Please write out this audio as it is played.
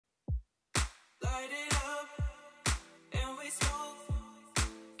Hey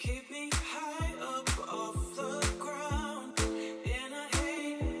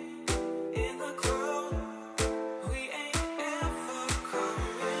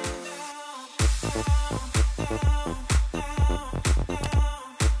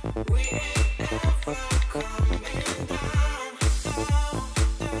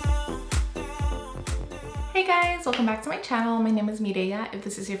guys, welcome back to my channel. My name is Mireya if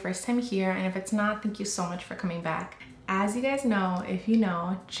this is your first time here, and if it's not, thank you so much for coming back. As you guys know, if you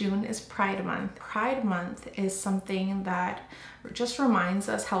know, June is Pride Month. Pride Month is something that just reminds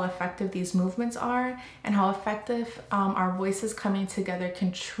us how effective these movements are and how effective our voices coming together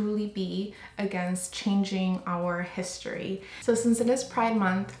can truly be against changing our history. So since it is Pride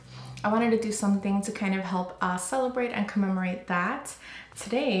Month, I wanted to do something to kind of help celebrate and commemorate that.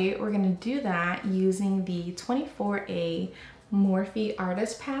 Today, we're gonna do that using the 24A Morphe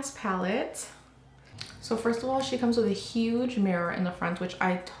Artist Pass palette. So first of all, she comes with a huge mirror in the front, which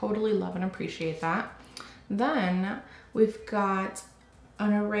I totally love and appreciate that. Then we've got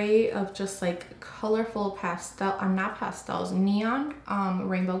an array of just like colorful neon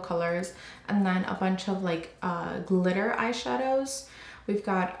rainbow colors, and then a bunch of like glitter eyeshadows. We've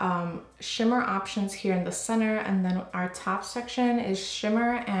got shimmer options here in the center, and then our top section is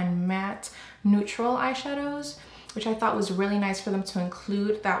shimmer and matte neutral eyeshadows, which I thought was really nice for them to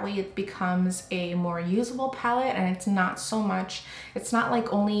include. That way it becomes a more usable palette, and it's not so much, it's not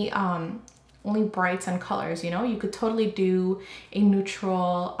like only brights and colors, you know? You could totally do a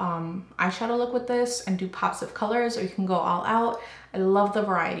neutral eyeshadow look with this and do pops of colors, or you can go all out. I love the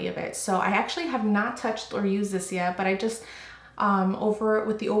variety of it. So I actually have not touched or used this yet, but I just,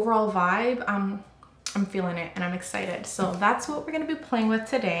 with the overall vibe, I'm feeling it and I'm excited. So that's what we're gonna be playing with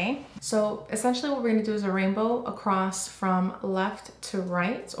today. So essentially what we're gonna do is a rainbow across from left to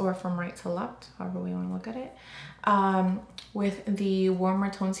right, or from right to left, however we wanna look at it, with the warmer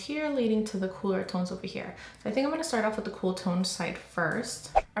tones here leading to the cooler tones over here. So I think I'm gonna start off with the cool tone side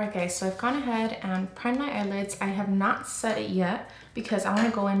first. Okay, so I've gone ahead and primed my eyelids. I have not set it yet because I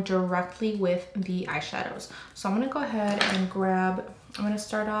wanna go in directly with the eyeshadows. So I'm gonna go ahead and I'm gonna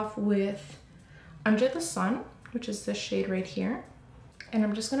start off with Under the Sun, which is this shade right here. And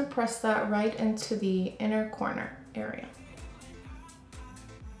I'm just gonna press that right into the inner corner area.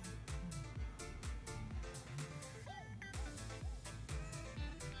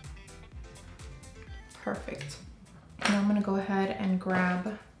 Perfect. Now I'm gonna go ahead and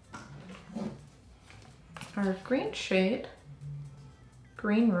grab our green shade,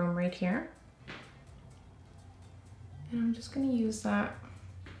 Green Room right here. And I'm just gonna use that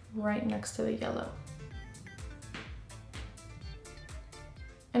right next to the yellow.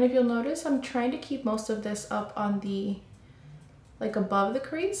 And if you'll notice, I'm trying to keep most of this up on the, like above the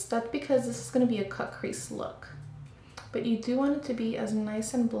crease. That's because this is gonna be a cut crease look. But you do want it to be as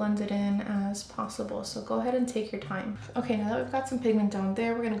nice and blended in as possible. So go ahead and take your time. Okay, now that we've got some pigment down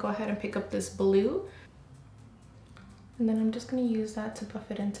there, we're gonna go ahead and pick up this blue. And then I'm just gonna use that to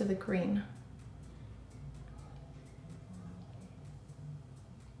buff it into the green.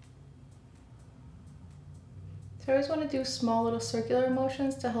 So I always wanna do small little circular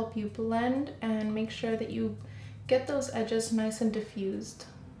motions to help you blend and make sure that you get those edges nice and diffused.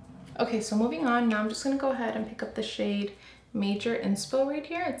 Okay, so moving on, now I'm just gonna go ahead and pick up the shade Major Inspo right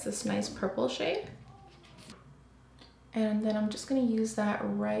here. It's this nice purple shade. And then I'm just gonna use that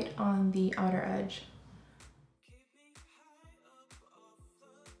right on the outer edge.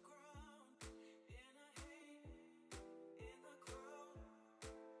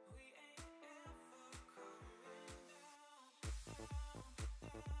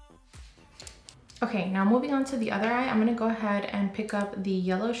 Okay, now moving on to the other eye, I'm gonna go ahead and pick up the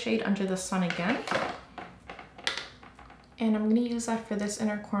yellow shade Under the Sun again. And I'm gonna use that for this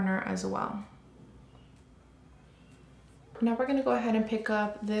inner corner as well. Now we're gonna go ahead and pick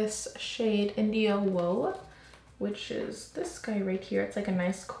up this shade Indio Woe, which is this guy right here. It's like a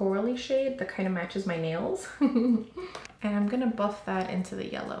nice corally shade that kind of matches my nails. And I'm gonna buff that into the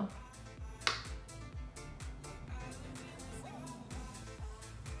yellow.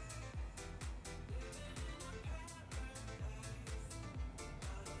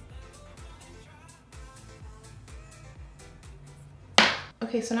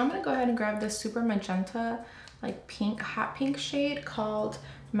 Okay, so now I'm gonna go ahead and grab this super magenta, like pink, hot pink shade called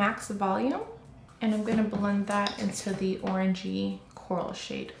Max Volume. And I'm gonna blend that into the orangey coral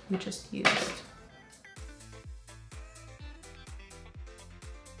shade we just used.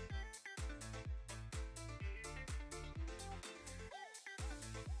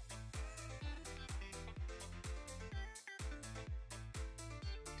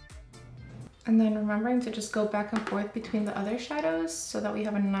 And then remembering to just go back and forth between the other shadows so that we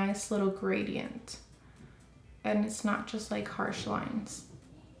have a nice little gradient. And it's not just like harsh lines.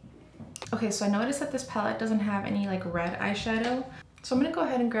 Okay, so I noticed that this palette doesn't have any like red eyeshadow. So I'm gonna go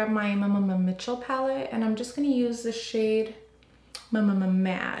ahead and grab my Mmmmitchell palette, and I'm just gonna use the shade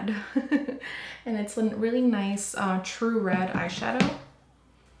Mad. And it's a really nice true red eyeshadow.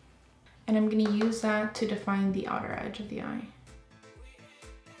 And I'm gonna use that to define the outer edge of the eye.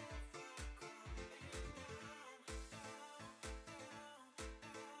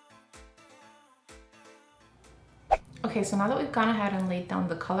 Okay, so now that we've gone ahead and laid down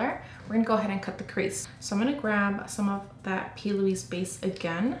the color, we're gonna go ahead and cut the crease. So I'm gonna grab some of that P. Louise base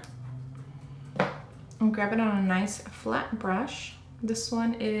again and grab it on a nice flat brush. This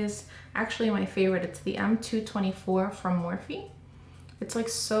one is actually my favorite. It's the M224 from Morphe. It's like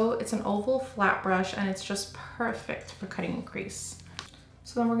it's an oval flat brush and it's just perfect for cutting a crease.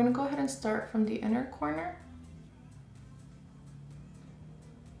 So then we're gonna go ahead and start from the inner corner.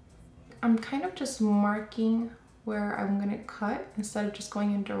 I'm kind of just marking where I'm gonna cut instead of just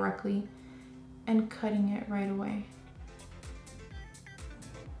going in directly and cutting it right away.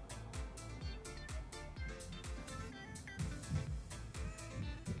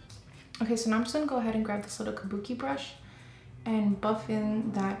 Okay, so now I'm just gonna go ahead and grab this little kabuki brush and buff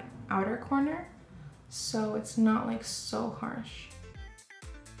in that outer corner so it's not like so harsh.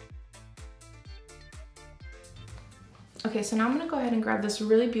 Okay, so now I'm gonna go ahead and grab this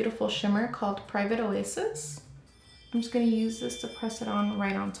really beautiful shimmer called Private Oasis. I'm just gonna use this to press it on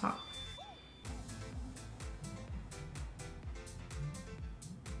right on top.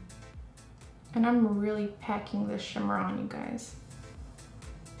 And I'm really packing this shimmer on, you guys.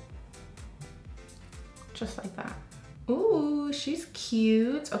 Just like that. Ooh, she's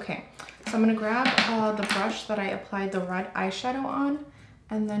cute. Okay, so I'm gonna grab the brush that I applied the red eyeshadow on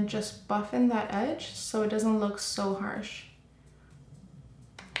and then just buff in that edge so it doesn't look so harsh.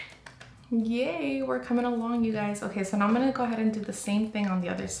 Yay, we're coming along, you guys. Okay, so now I'm gonna go ahead and do the same thing on the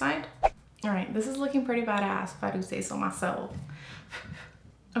other side. All right, this is looking pretty badass if I do say so myself.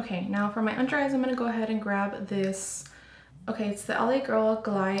 Okay, now for my under eyes, I'm gonna go ahead and grab this. Okay, it's the LA Girl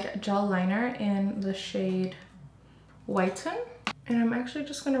Glide Gel Liner in the shade Whiten. And I'm actually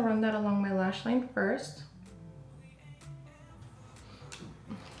just gonna run that along my lash line first.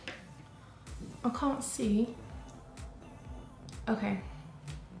 I can't see. Okay.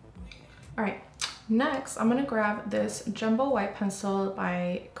 All right, next I'm gonna grab this Jumbo White Pencil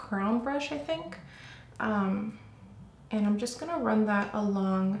by Crown Brush, I think. And I'm just gonna run that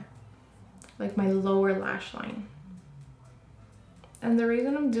along like my lower lash line. And the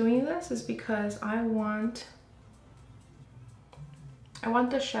reason I'm doing this is because I want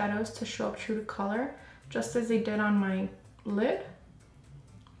the shadows to show up true to color, just as they did on my lid.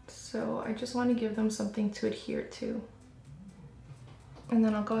 So I just want to give them something to adhere to. And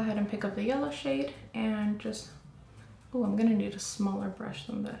then I'll go ahead and pick up the yellow shade and just, oh, I'm gonna need a smaller brush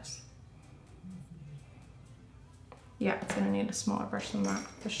than this. Yeah, it's gonna need a smaller brush than that,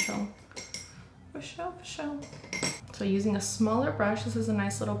 for sure. For sure, for sure. So using a smaller brush, this is a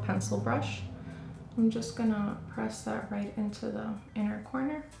nice little pencil brush. I'm just gonna press that right into the inner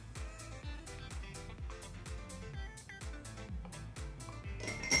corner.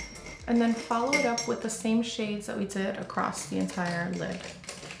 And then follow it up with the same shades that we did across the entire lid.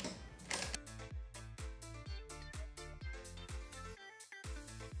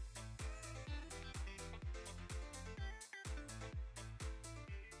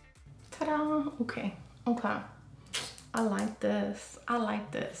 Ta-da! Okay, okay. I like this. I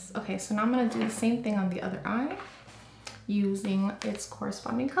like this. Okay, so now I'm gonna do the same thing on the other eye using its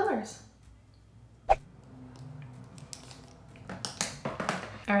corresponding colors.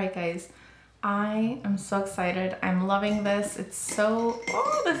 All right, guys, I am so excited. I'm loving this. It's so,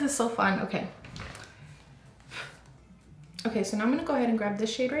 oh, this is so fun. Okay. Okay, so now I'm gonna go ahead and grab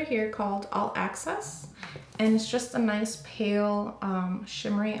this shade right here called All Access. And it's just a nice pale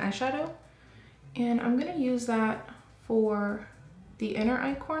shimmery eyeshadow. And I'm gonna use that for the inner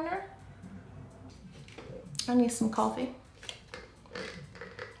eye corner. I need some coffee.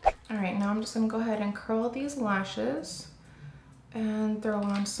 All right, now I'm just gonna go ahead and curl these lashes and throw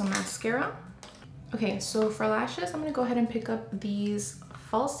on some mascara. Okay, so for lashes, I'm gonna go ahead and pick up these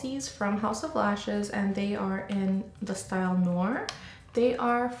falsies from House of Lashes, and they are in the style Noir. They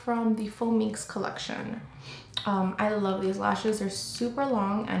are from the Faux Minx collection. I love these lashes. They're super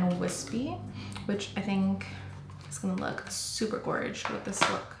long and wispy, which I think is gonna look super gorgeous with this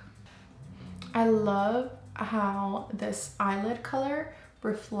look. I love how this eyelid color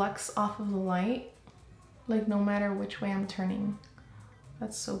reflects off of the light, like no matter which way I'm turning.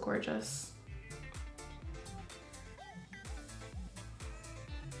 That's so gorgeous.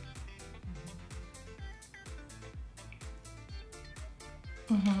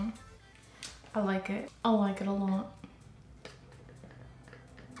 I like it. I like it a lot.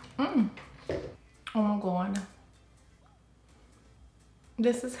 Oh my god.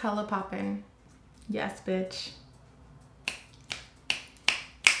 This is hella poppin'. Yes, bitch.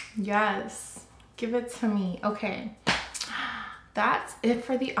 Yes. Give it to me. Okay. That's it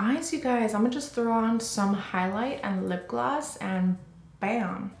for the eyes, you guys. I'm gonna just throw on some highlight and lip gloss and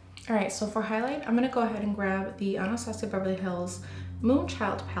bam. All right, so for highlight, I'm gonna go ahead and grab the Anastasia Beverly Hills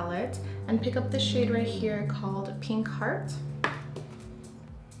Moonchild palette and pick up the shade right here called Pink Heart.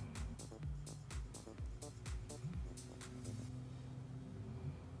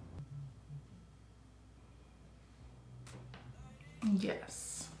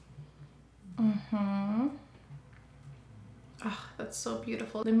 Yes. Oh, that's so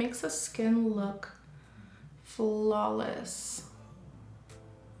beautiful. It makes the skin look flawless.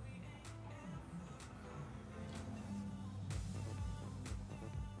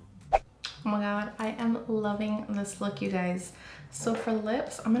 Oh my god, I am loving this look, you guys. So for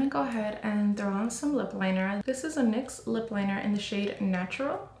lips, I'm gonna go ahead and throw on some lip liner. This is a NYX lip liner in the shade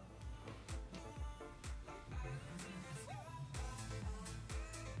Natural.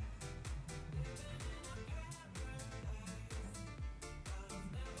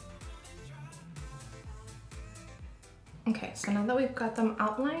 Okay, so now that we've got them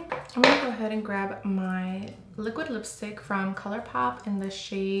outlined, I'm gonna go ahead and grab my liquid lipstick from Colourpop in the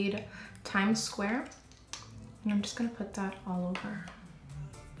shade Times Square. And I'm just gonna put that all over.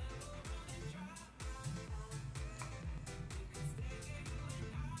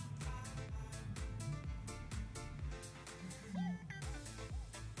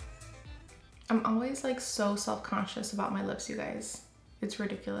 I'm always like so self-conscious about my lips, you guys. It's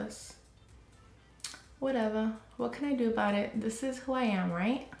ridiculous. Whatever, what can I do about it? This is who I am,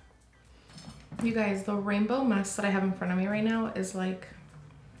 right? You guys, the rainbow mess that I have in front of me right now is like,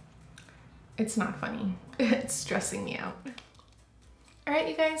 it's not funny. It's stressing me out. All right,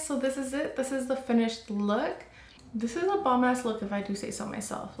 you guys, so this is it. This is the finished look. This is a bomb ass look if I do say so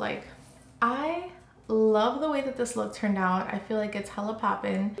myself. Like, I love the way that this look turned out. I feel like it's hella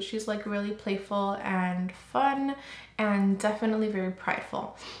poppin'. She's like really playful and fun and definitely very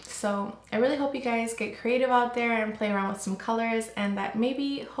prideful. So I really hope you guys get creative out there and play around with some colors, and that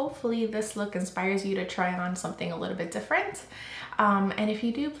maybe hopefully this look inspires you to try on something a little bit different. And if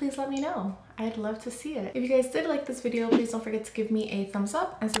you do, please let me know. I'd love to see it. If you guys did like this video, please don't forget to give me a thumbs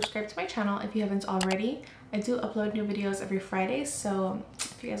up and subscribe to my channel if you haven't already. I do upload new videos every Friday, so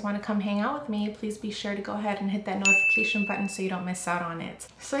if you guys want to come hang out with me, please be sure to go ahead and hit that notification button so you don't miss out on it.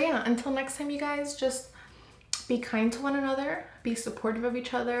 So yeah, until next time, you guys, just be kind to one another, be supportive of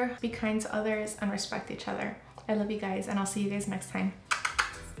each other, be kind to others, and respect each other. I love you guys, and I'll see you guys next time.